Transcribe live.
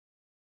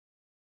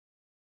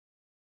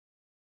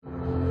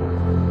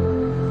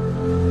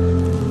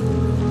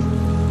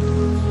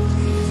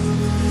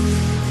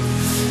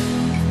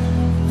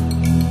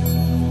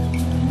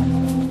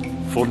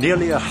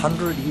nearly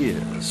 100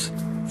 years,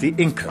 the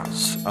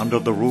Incas, under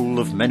the rule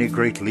of many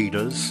great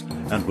leaders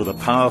and with a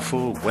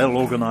powerful,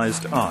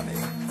 well-organized army,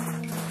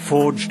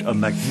 forged a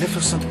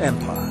magnificent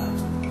empire.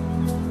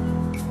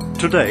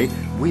 Today,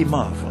 we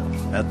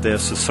marvel at their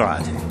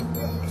society.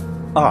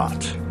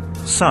 Art,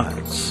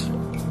 science,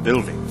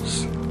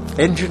 buildings,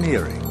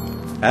 engineering,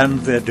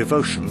 and their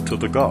devotion to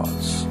the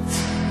gods.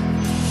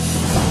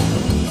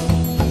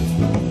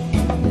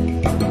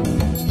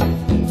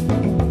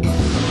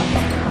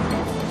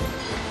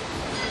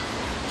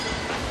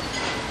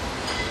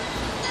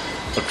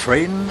 A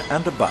train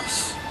and a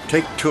bus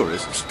take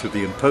tourists to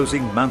the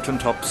imposing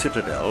mountaintop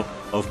citadel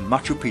of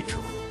Machu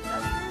Picchu.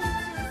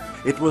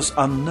 It was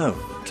unknown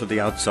to the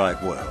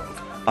outside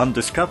world,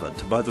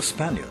 undiscovered by the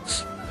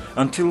Spaniards,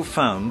 until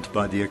found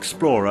by the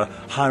explorer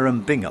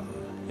Hiram Bingham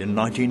in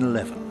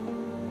 1911.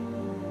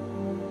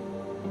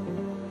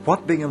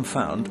 What Bingham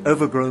found,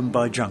 overgrown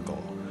by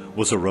jungle,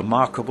 was a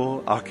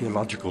remarkable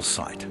archaeological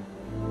site.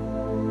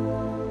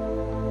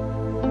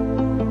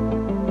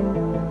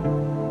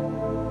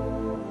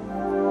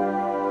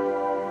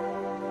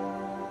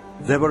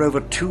 There were over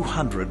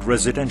 200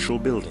 residential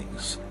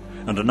buildings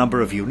and a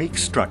number of unique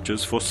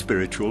structures for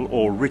spiritual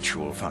or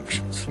ritual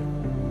functions.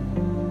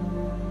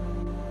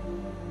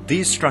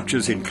 These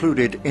structures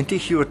included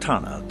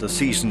Intihuatana, the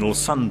seasonal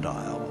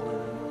sundial,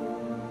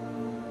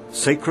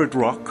 Sacred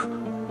Rock,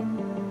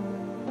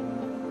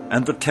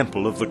 and the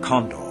Temple of the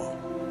Condor.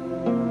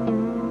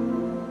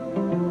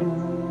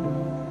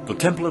 The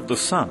Temple of the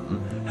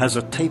Sun has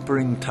a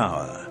tapering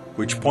tower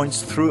which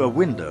points through a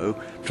window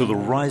to the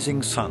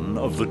rising sun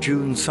of the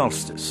June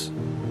solstice.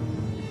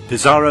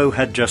 Pizarro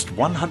had just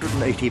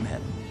 180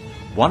 men,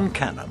 1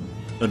 cannon,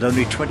 and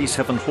only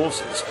 27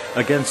 horses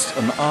against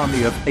an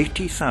army of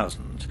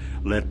 80,000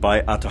 led by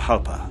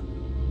Atahualpa.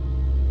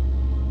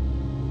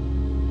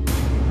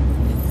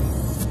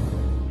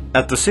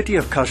 At the city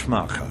of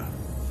Cajamarca,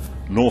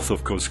 north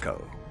of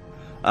Cuzco,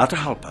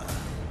 Atahualpa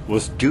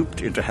was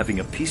duped into having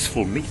a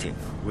peaceful meeting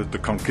with the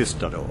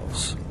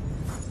conquistadors.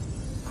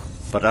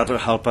 But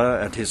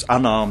Atahualpa and his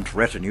unarmed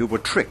retinue were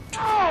tricked.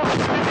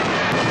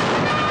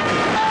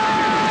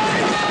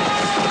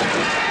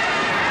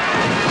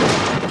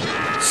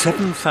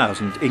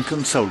 7,000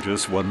 Incan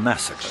soldiers were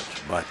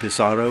massacred by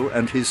Pizarro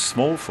and his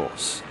small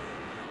force,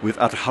 with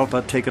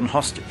Atahualpa taken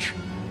hostage.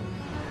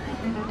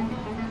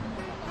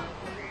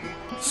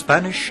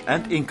 Spanish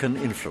and Incan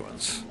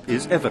influence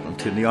is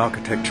evident in the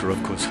architecture of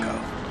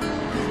Cuzco.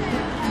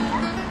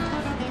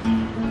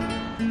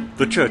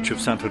 The Church of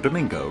Santo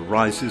Domingo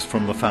rises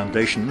from the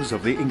foundations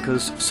of the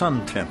Incas'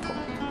 Sun Temple.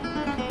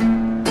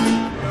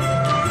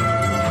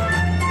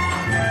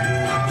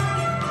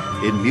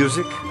 In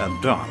music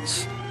and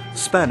dance,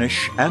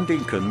 Spanish and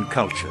Incan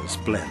cultures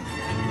blend.